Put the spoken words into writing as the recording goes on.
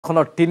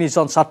খনৰ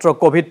 3জন ছাত্ৰ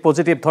Covid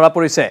positive ধৰা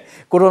পৰিছে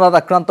কৰোনাত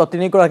আক্ৰান্ত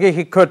 3গৰাকী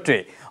শিক্ষয়িত্ৰী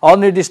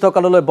অনিৰ্দিষ্ট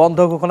কাললৈ বন্ধ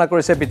ঘোষণা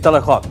কৰিছে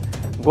বিদ্যালয়খন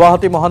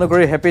গুৱাহাটী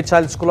মহানগৰীৰ হেপী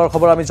চাইল্ড স্কুলৰ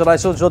খবৰ আমি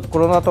জনাইছো যত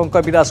কৰোনা তংক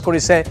বিৰাজ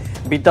কৰিছে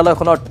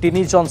বিদ্যালয়খনৰ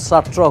 3জন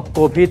ছাত্ৰ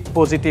কোভিড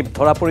পজিটিভ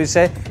ধৰা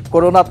পৰিছে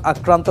কৰোনাত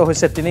আক্ৰান্ত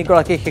হৈছে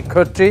 3গৰাকী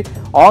শিক্ষয়িত্ৰী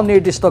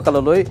অনিৰ্দিষ্ট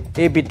কাললৈ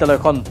এই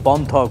বিদ্যালয়খন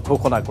বন্ধ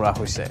ঘোষণা কৰা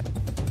হৈছে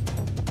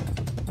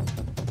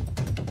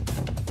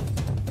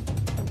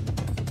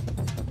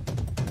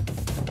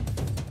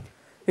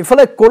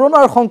ইফালে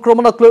কৰোনাৰ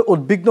সংক্ৰমণক লৈ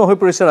উদ্বিগ্ন হৈ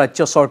পৰিছে ৰাজ্য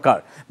চৰকাৰ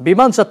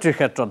বিমান যাত্ৰীৰ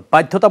ক্ষেত্ৰত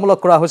বাধ্যতামূলক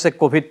কৰা হৈছে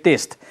কোভিড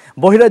টেষ্ট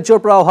বহিৰাজ্যৰ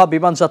পৰা অহা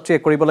বিমান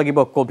যাত্ৰীয়ে কৰিব লাগিব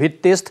কোভিড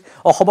টেষ্ট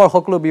অসমৰ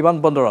সকলো বিমান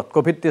বন্দৰত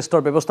কোভিড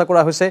টেষ্টৰ ব্যৱস্থা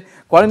কৰা হৈছে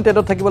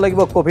কোৱাৰেণ্টাইনত থাকিব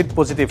লাগিব কোভিড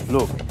পজিটিভ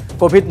লোক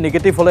কোভিড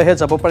নিগেটিভ হলেহে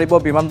যাব পাৰিব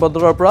বিমান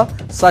বন্দৰৰ পৰা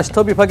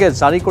স্বাস্থ্য বিভাগে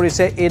জাৰি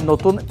কৰিছে এই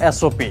নতুন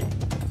এছঅপি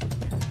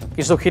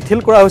কিছু শিথিল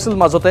কৰা হৈছিল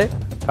মাজতে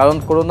কাৰণ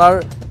কৰোনাৰ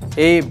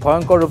এই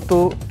ভয়ংকৰ ৰূপটো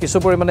কিছু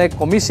পৰিমাণে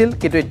কমিছিল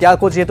কিন্তু এতিয়া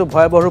আকৌ যেহেতু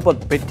ভয়াবহ ৰূপত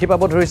বৃদ্ধি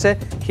পাব ধৰিছে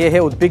সেয়েহে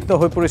উদ্বিগ্ন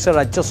হৈ পৰিছে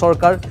ৰাজ্য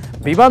চৰকাৰ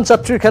বিমান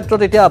যাত্ৰীৰ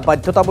ক্ষেত্ৰত এতিয়া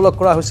বাধ্যতামূলক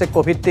কৰা হৈছে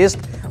কোভিড টেষ্ট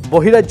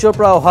বহিৰাজ্যৰ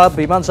পৰা অহা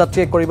বিমান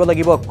যাত্ৰীয়ে কৰিব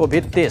লাগিব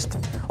কোভিড টেষ্ট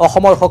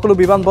অসমৰ সকলো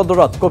বিমান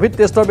বন্দৰত কোভিড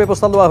টেষ্টৰ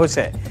ব্যৱস্থা লোৱা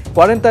হৈছে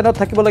কোৱাৰেণ্টাইনত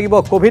থাকিব লাগিব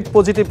কোভিড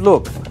পজিটিভ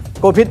লোক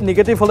কোভিড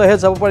নিগেটিভ হলেহে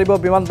যাব পাৰিব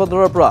বিমান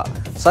বন্দৰৰ পৰা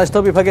স্বাস্থ্য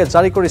বিভাগে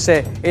জাৰি কৰিছে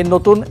এই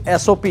নতুন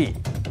এছঅপি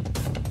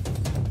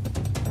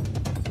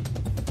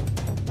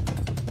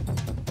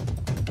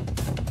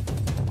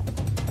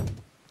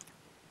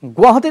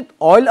গুৱাহাটীত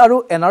অইল আৰু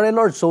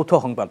এনআৰএলৰ যৌথ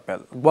সংবাদমেল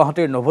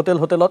গুৱাহাটীৰ নভোটেল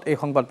হোটেলত এই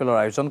সংবাদমেলৰ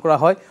আয়োজন কৰা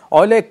হয়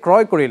অইলে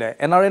ক্ৰয় কৰিলে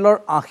এনআৰএলৰ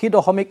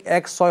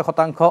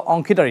 80.16%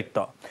 অংশীদাৰিত্ব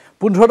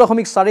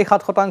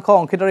 15.47%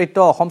 অংশীদাৰিত্ব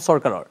অসম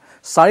চৰকাৰৰ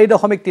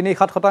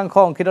 4.37%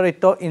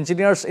 অংশীদাৰিত্ব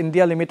ইঞ্জিনিয়াৰ্ছ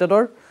ইণ্ডিয়া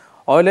লিমিটেডৰ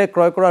অইলে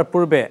ক্ৰয় কৰাৰ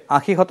পূৰ্বে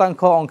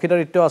 80%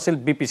 অংশীদাৰিত্ব আছিল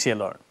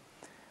বিপিচিএলৰ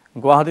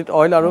গুৱাহাটীত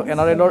অইল আৰু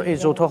এনআৰএলৰ এই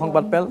যৌথ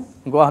সংবাদমেল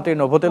গুৱাহাটীৰ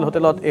নভোটেল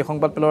হোটেলত এই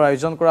সংবাদমেলৰ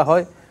আয়োজন কৰা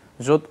হয়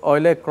য'ত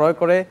অইলে ক্ৰয়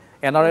কৰে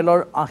এনআৰএলৰ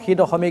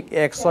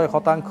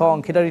 80.16%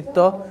 অংশীদাৰিত্ব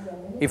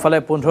ইফালে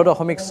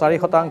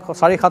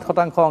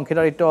 15.47%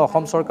 অংশীদাৰিত্ব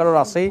অসম চৰকাৰৰ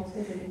আছে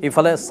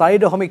ইফালে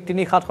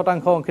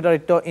 4.37%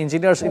 অংশীদাৰিত্ব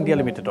ইঞ্জিনিয়াৰ্ছ ইণ্ডিয়া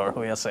লিমিটেডৰ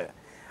হৈ আছে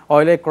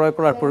অইলে ক্ৰয়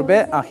কৰাৰ পূৰ্বে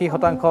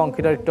 80%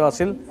 অংশীদাৰিত্ব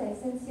আছিল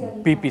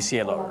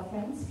বিপিচিএলৰ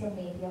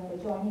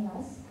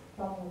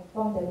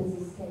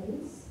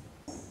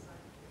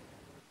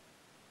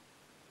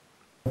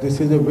This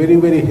is a very,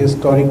 very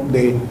historic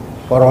day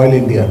for Oil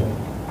India.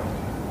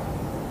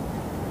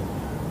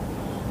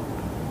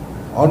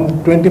 On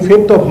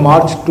 25th of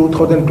March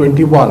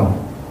 2021,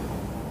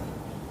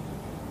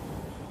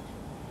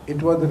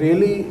 it was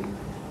really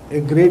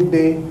a great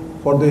day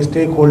for the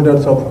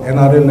stakeholders of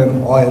NRL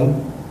and oil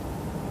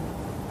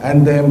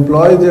and the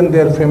employees and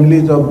their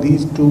families of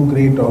these two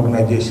great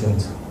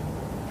organizations.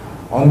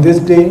 On this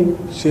day,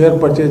 share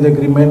purchase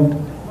agreement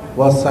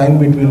was signed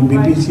between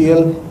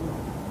BPCL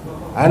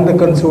and the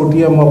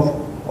consortium of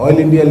Oil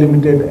India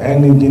Limited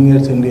and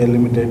Engineers India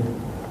Limited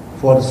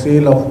for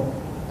sale of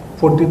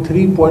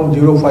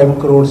 43.05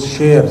 crores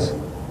shares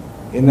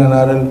in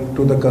NRL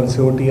to the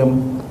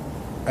consortium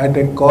at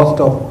a cost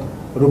of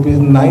rupees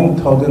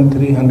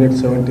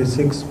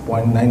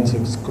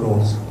 9,376.96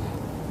 crores.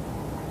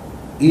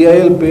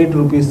 EIL paid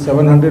rupees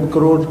 700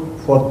 crores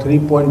for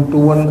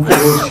 3.21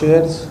 crore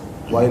shares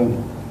while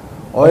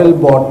oil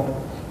bought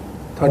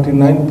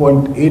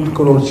 39.8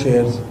 crore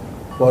shares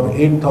for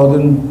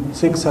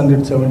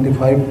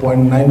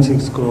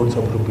 8,675.96 crores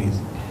of rupees.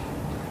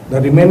 The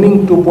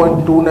remaining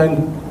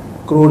 2.29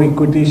 crore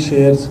equity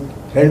shares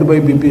held by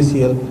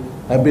BPCL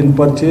have been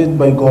purchased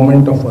by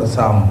Government of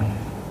Assam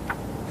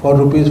for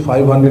rupees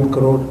 500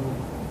 crore.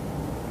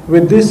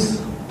 With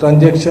this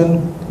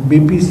transaction,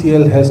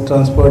 BPCL has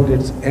transferred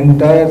its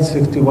entire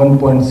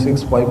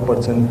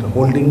 61.65%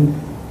 holding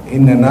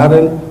in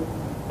NRL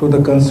to the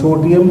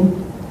consortium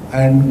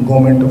and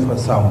Government of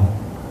Assam.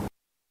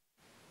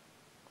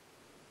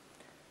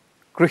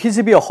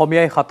 কৃষিজীৱী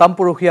অসমীয়াই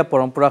সাতামপুৰুষীয়া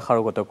পৰম্পৰা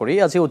সাৰোগত কৰি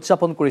আজি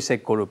উদযাপন কৰিছে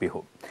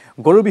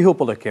গৰু বিহু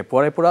উপলক্ষে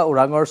পুৱাৰে পৰা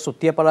ওৰাঙৰ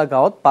চুটিয়াপাৰা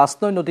গাঁৱত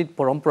পাঁচনৈ নদীত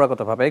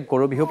পৰম্পৰাগতভাৱে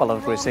গৰু বিহু পালন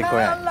কৰিছে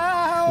গঞাই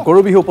গৰু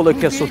বিহু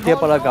উপলক্ষে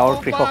চুটিয়াপাৰা গাঁৱৰ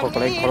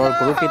কৃষকসকলে ঘৰৰ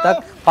গৰুকেইটাক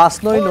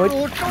পাঁচনৈ নৈত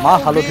মাহ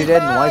হালধিৰে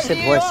নোৱাইছে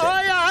ধুৱাইছে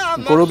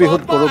গৰু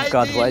বিহুত গৰুক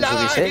গা ধুৱাই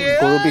জুৰিছে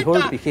গৰু বিহুৰ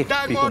বিশেষ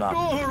বিহুনা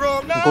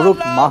গৰুক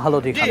মাহ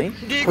হালধি সানি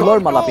ফুলৰ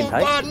মালা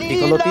পিন্ধাই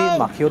দীঘলতি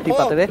মাখিয়তী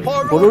পাতেৰে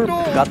গৰুৰ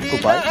গাত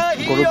কোবাই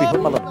গৰু বিহু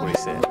পালন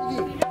কৰিছে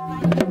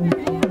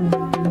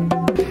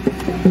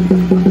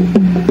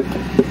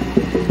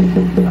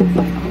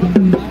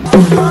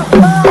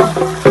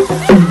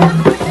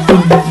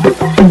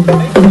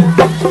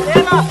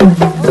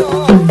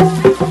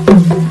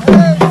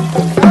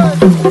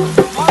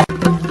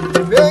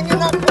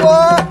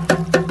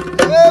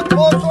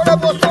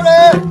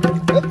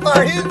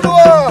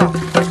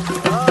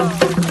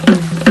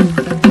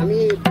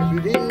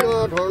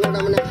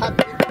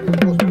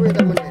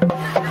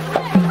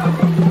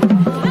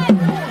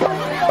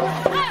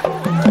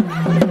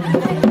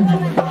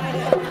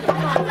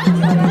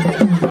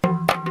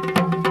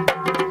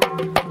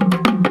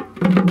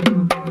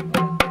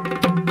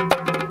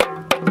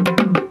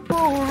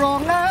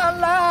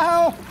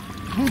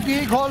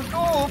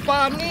দীঘলটো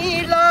পানী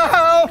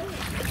লাও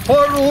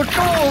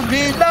সৰুটো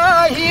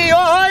বিলাহী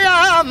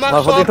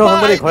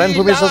হৰেণ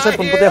ভূমিছ আছে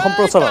পোনপটীয়া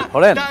সম্প্ৰচাৰত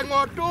হৰেণ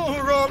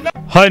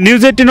হয়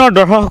নিউজ 18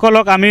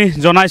 দৰ্শকসকলক আমি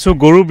জনাইছোঁ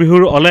গৰু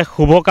বিহুৰ অলেখ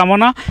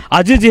শুভকামনা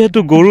আজি যিহেতু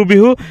গৰু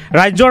বিহু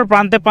ৰাজ্যৰ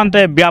প্ৰান্তে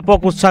প্ৰান্তে ব্যাপক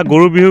উৎসাহ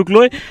গৰু বিহুক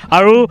লৈ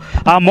আৰু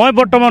মই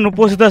বৰ্তমান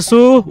উপস্থিত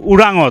আছোঁ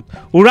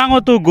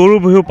ওৰাঙতো গৰু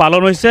বিহু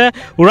পালন হৈছে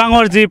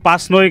ওৰাঙৰ যি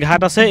পাঁচনৈ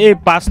ঘাট আছে এই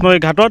পাঁচনৈ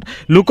ঘাটত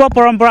লোক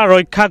পৰম্পৰা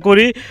ৰক্ষা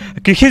কৰি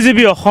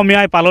কৃষিজীৱী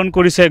অসমীয়াই পালন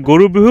কৰিছে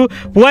গৰু বিহু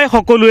পুৱাই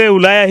সকলোৱে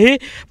ওলাই আহি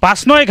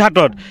পাঁচনৈ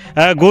ঘাটত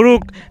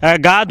গৰুক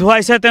গা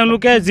ধুৱাইছে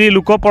তেওঁলোকে যি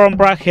লোক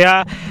পৰম্পৰা সেয়া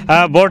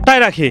বৰ্তাই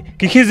ৰাখি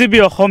কৃষিজীৱী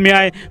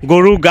অসমীয়াই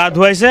গৰু গা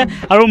ধুৱাইছে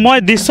আৰু মই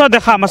দৃশ্য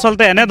দেখাম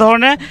আচলতে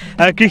এনেধৰণে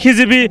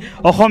কৃষিজীৱী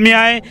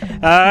অসমীয়াই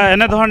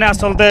এনেধৰণে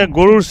আচলতে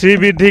গৰুৰ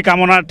শ্ৰীবৃদ্ধি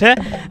কামনাৰ্থে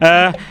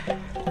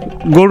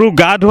গৰু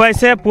গা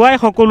ধুৱাইছে পুৱাই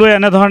সকলোৱে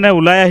এনেধৰণে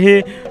ওলাই আহি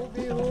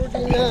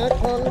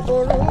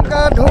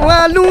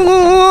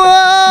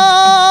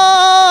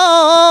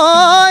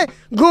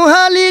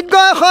গোহালিত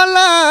গৈ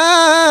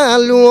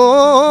সলালো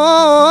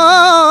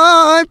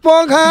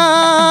পঘা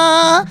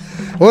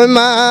ঐ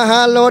মাহ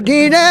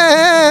হালধিৰে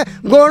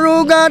গৰু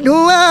গা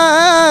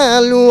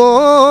ধুৱালো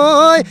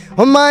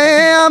মায়ে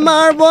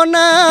আমাৰ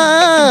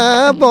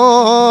বনাব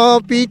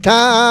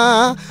পিঠা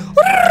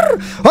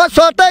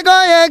ওচৰতে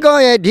গয়ে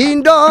গয়ে ধিন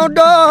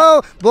দৌ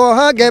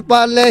বহাগে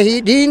পালেহি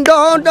ধিন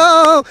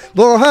দৌ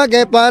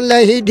বহাগে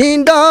পালেহি ধিন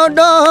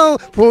দৌ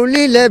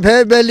ফুলিলে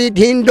ভেবেলি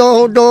ধিন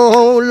দৌ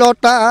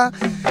লতা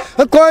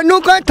কৈনো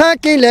কৈ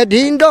থাকিলে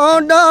ধিন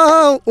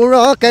দৌ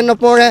উৰকে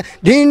নপৰে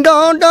ধিন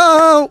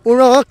দৌ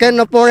উৰকে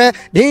নপৰে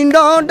ধিন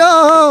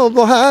দৌ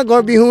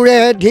বহাগৰ বিহুৰে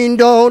ধিন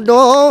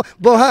দৌ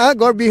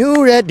বহাগৰ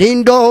বিহুৰে ধিন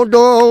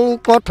দৌ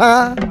কথা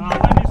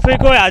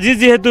নিশ্চয়কৈ আজি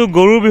যিহেতু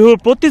গৰু বিহুৰ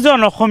প্ৰতিজন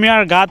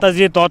অসমীয়াৰ গাত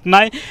আজি তত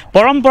নাই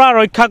পৰম্পৰা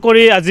ৰক্ষা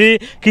কৰি আজি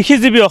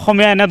কৃষিজীৱী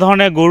অসমীয়া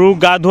এনেধৰণে গৰু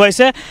গা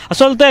ধুৱাইছে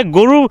আচলতে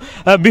গৰু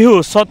বিহু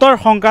চতৰ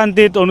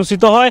সংক্ৰান্তিত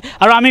অনুষ্ঠিত হয়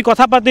আৰু আমি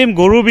কথা পাতিম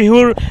গৰু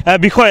বিহুৰ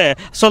বিষয়ে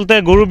আচলতে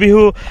গৰু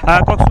বিহু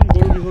কওকচোন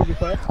গৰু বিহুৰ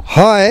বিষয়ে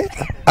হয়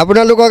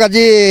আপোনালোকক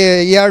আজি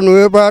ইয়াৰ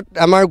নৈৰ পাৰত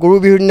আমাৰ গৰু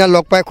বিহুৰ দিনা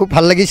লগ পাই খুব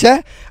ভাল লাগিছে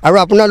আৰু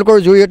আপোনালোকৰ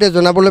জৰিয়তে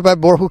জনাবলৈ পাই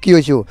বৰ সুখী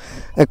হৈছোঁ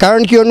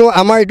কাৰণ কিয়নো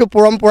আমাৰ এইটো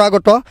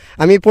পৰম্পৰাগত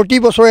আমি প্ৰতি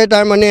বছৰে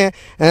তাৰ মানে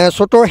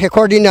চতৰ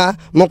শেষৰ দিনা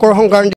মকৰ সংক্ৰান্তি